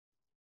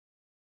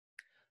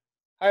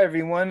Hi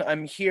everyone,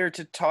 I'm here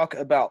to talk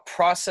about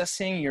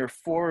processing your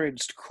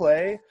foraged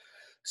clay.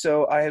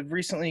 So I have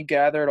recently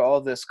gathered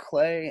all this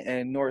clay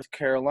in North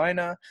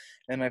Carolina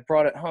and I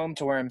brought it home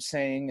to where I'm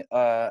saying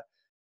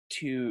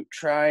to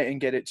try and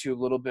get it to a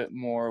little bit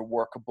more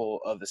workable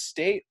of a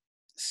state.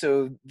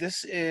 So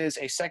this is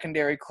a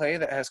secondary clay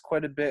that has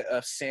quite a bit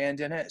of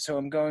sand in it. So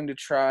I'm going to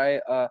try,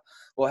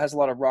 well, it has a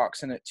lot of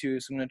rocks in it too.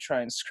 So I'm going to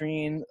try and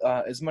screen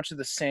as much of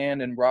the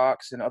sand and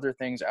rocks and other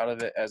things out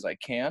of it as I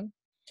can.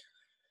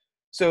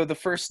 So the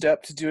first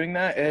step to doing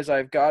that is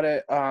I've got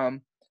it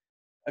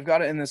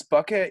in this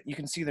bucket. You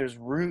can see there's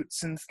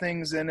roots and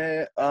things in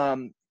it.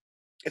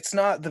 It's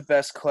not the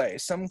best clay.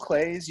 Some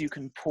clays you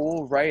can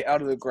pull right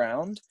out of the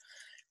ground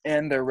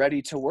and they're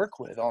ready to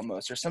work with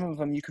almost, or some of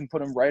them you can put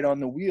them right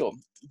on the wheel.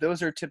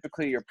 Those are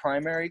typically your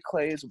primary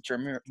clays, which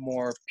are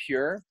more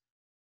pure.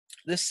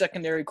 This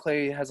secondary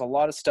clay has a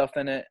lot of stuff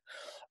in it.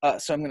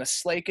 So I'm going to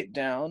slake it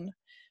down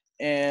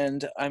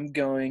and I'm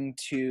going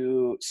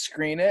to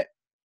screen it,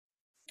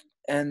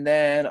 and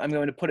then I'm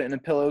going to put it in a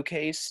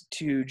pillowcase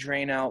to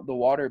drain out the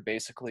water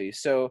basically.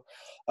 So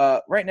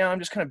right now I'm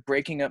just kind of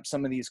breaking up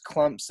some of these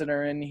clumps that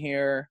are in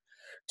here,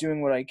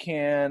 doing what I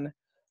can,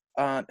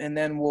 and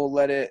then we'll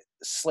let it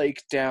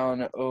slake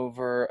down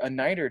over a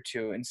night or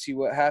two and see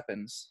what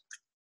happens.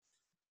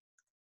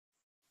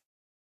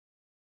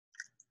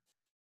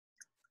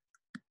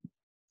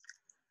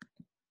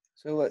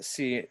 So let's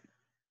see.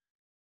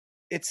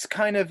 It's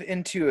kind of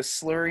into a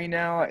slurry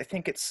now. I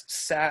think it's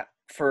sat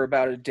for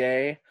about a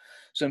day.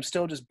 So I'm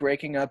still just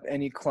breaking up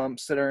any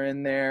clumps that are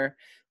in there.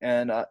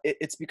 And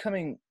it's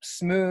becoming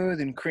smooth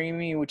and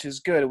creamy, which is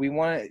good. We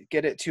want to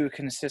get it to a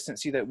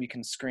consistency that we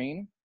can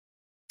screen.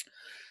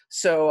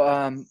 So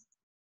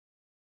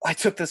I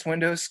took this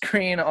window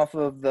screen off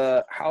of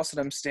the house that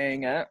I'm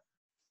staying at.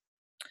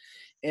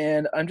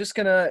 And I'm just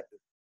going to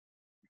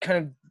kind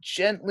of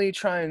gently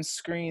try and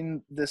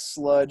screen the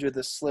sludge or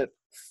the slip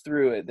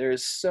through it.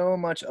 There's so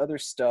much other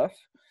stuff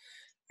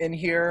in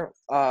here.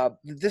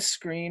 This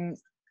screen,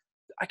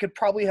 I could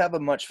probably have a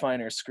much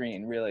finer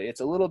screen, really.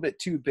 It's a little bit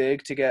too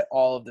big to get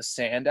all of the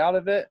sand out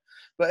of it,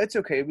 but it's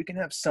okay. We can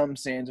have some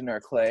sand in our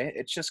clay.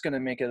 It's just going to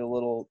make it a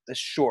little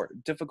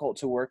short, difficult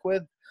to work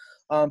with,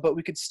 but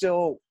we could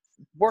still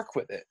work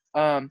with it.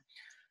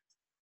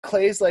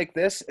 Clays like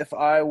this, if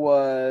I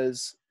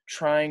was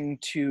trying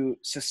to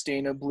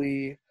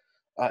sustainably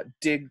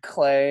dig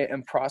clay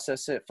and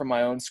process it for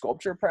my own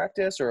sculpture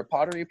practice or a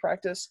pottery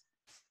practice,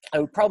 I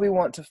would probably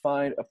want to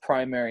find a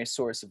primary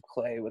source of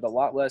clay with a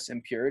lot less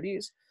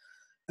impurities.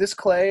 This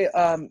clay,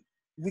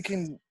 we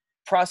can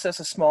process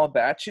a small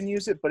batch and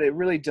use it, but it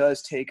really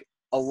does take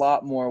a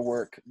lot more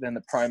work than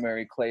the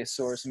primary clay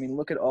source. I mean,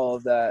 look at all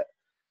of that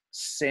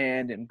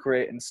sand and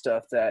grit and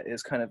stuff that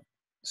is kind of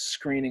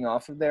screening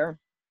off of there.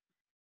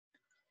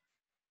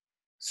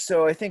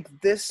 So I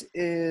think this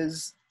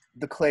is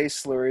the clay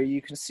slurry.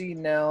 You can see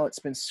now it's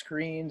been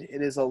screened.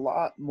 It is a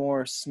lot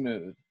more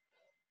smooth.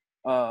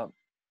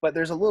 But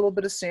there's a little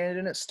bit of sand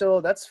in it still.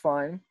 That's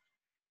fine.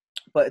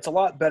 But it's a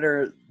lot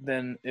better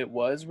than it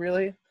was,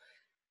 really.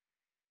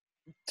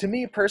 To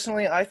me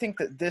personally, I think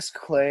that this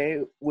clay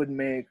would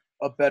make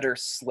a better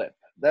slip.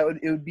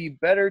 It would be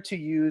better to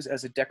use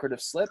as a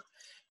decorative slip.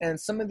 And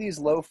some of these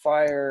low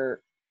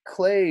fire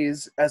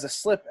clays as a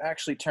slip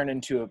actually turn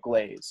into a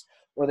glaze,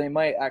 or they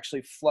might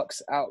actually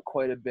flux out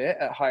quite a bit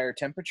at higher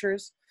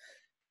temperatures.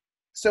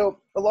 So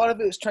a lot of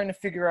it is trying to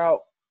figure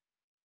out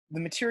the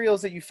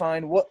materials that you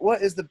find,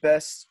 what is the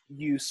best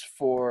use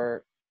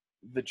for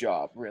the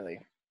job, really.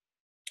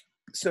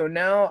 So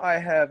now I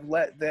have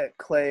let that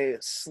clay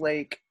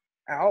slake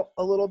out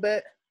a little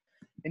bit,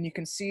 and you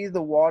can see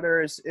the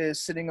water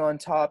is sitting on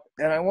top,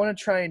 and I want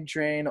to try and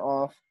drain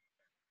off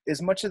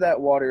as much of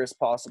that water as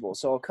possible.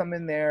 So I'll come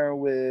in there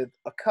with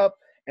a cup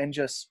and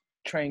just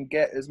try and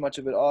get as much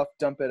of it off,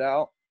 dump it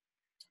out.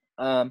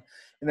 And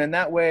then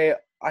that way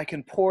I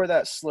can pour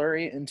that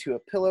slurry into a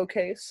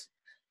pillowcase,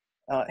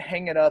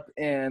 hang it up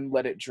and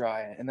let it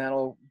dry. And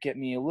that'll get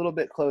me a little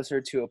bit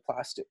closer to a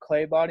plastic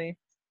clay body.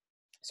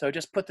 So I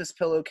just put this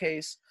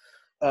pillowcase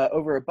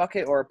over a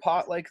bucket or a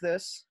pot like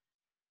this.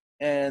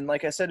 And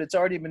like I said, it's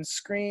already been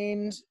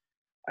screened.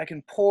 I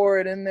can pour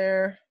it in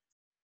there.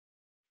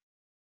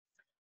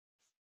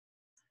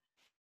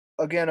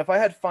 Again, if I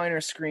had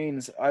finer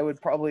screens, I would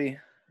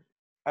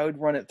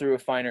run it through a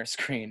finer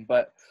screen,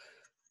 but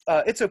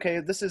it's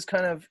okay. This is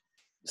kind of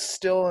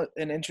still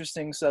an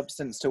interesting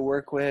substance to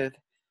work with,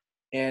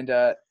 and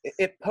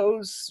it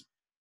posed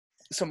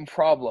some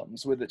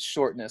problems with its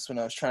shortness when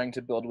I was trying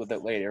to build with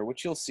it later,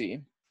 which you'll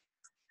see.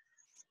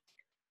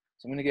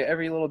 So I'm going to get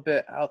every little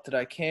bit out that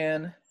I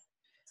can,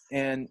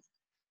 and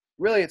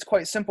really it's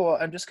quite simple.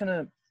 I'm just going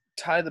to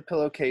tie the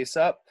pillowcase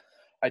up.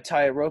 I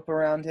tie a rope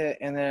around it,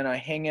 and then I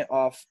hang it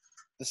off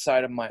the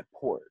side of my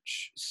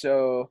porch.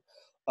 So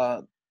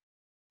the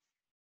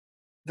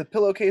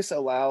pillowcase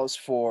allows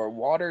for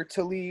water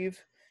to leave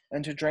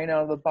and to drain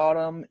out of the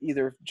bottom,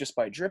 either just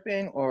by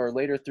dripping or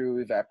later through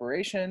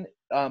evaporation,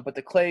 but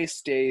the clay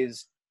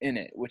stays in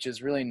it, which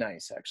is really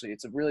nice, actually.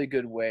 It's a really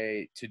good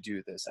way to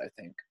do this, I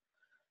think.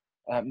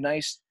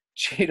 Nice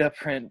cheetah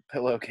print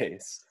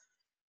pillowcase.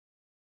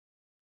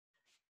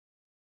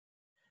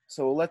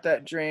 So we'll let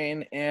that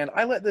drain, and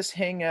I let this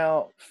hang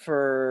out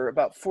for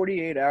about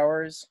 48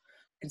 hours.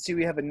 You can see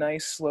we have a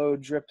nice slow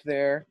drip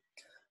there.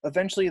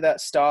 Eventually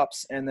that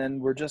stops, and then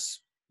we're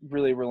just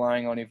really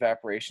relying on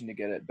evaporation to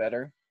get it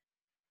better.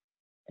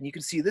 And you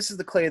can see this is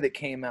the clay that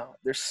came out.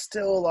 There's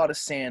still a lot of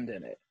sand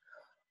in it.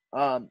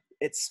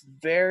 It's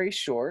very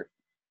short,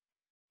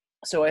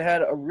 so I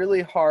had a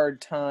really hard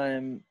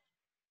time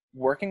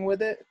working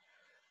with it.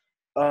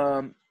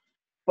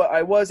 But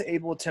I was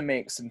able to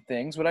make some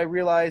things. What I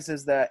realized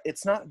is that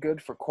it's not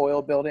good for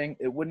coil building.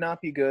 It would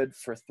not be good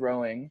for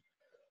throwing.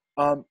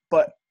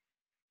 But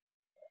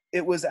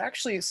it was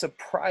actually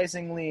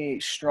surprisingly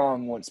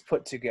strong once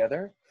put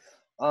together.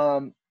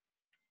 Um,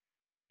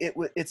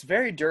 it's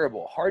very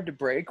durable, hard to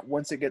break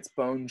once it gets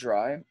bone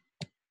dry,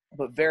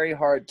 but very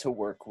hard to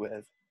work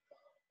with.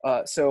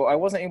 So I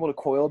wasn't able to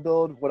coil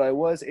build. What I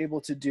was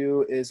able to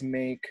do is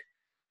make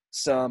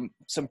some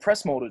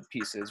press molded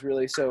pieces,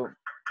 really. So,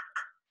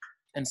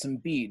 and some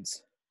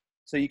beads.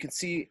 So you can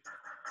see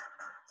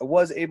I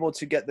was able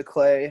to get the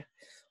clay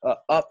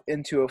up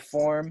into a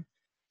form.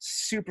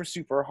 Super,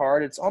 super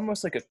hard. It's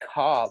almost like a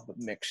cob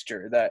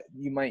mixture that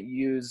you might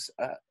use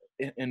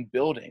in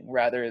building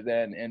rather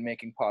than in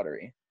making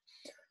pottery.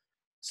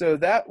 So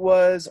that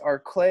was our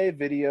clay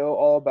video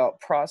all about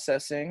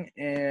processing,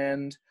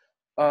 and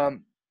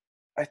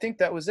I think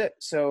that was it.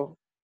 So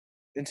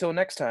until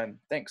next time,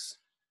 thanks.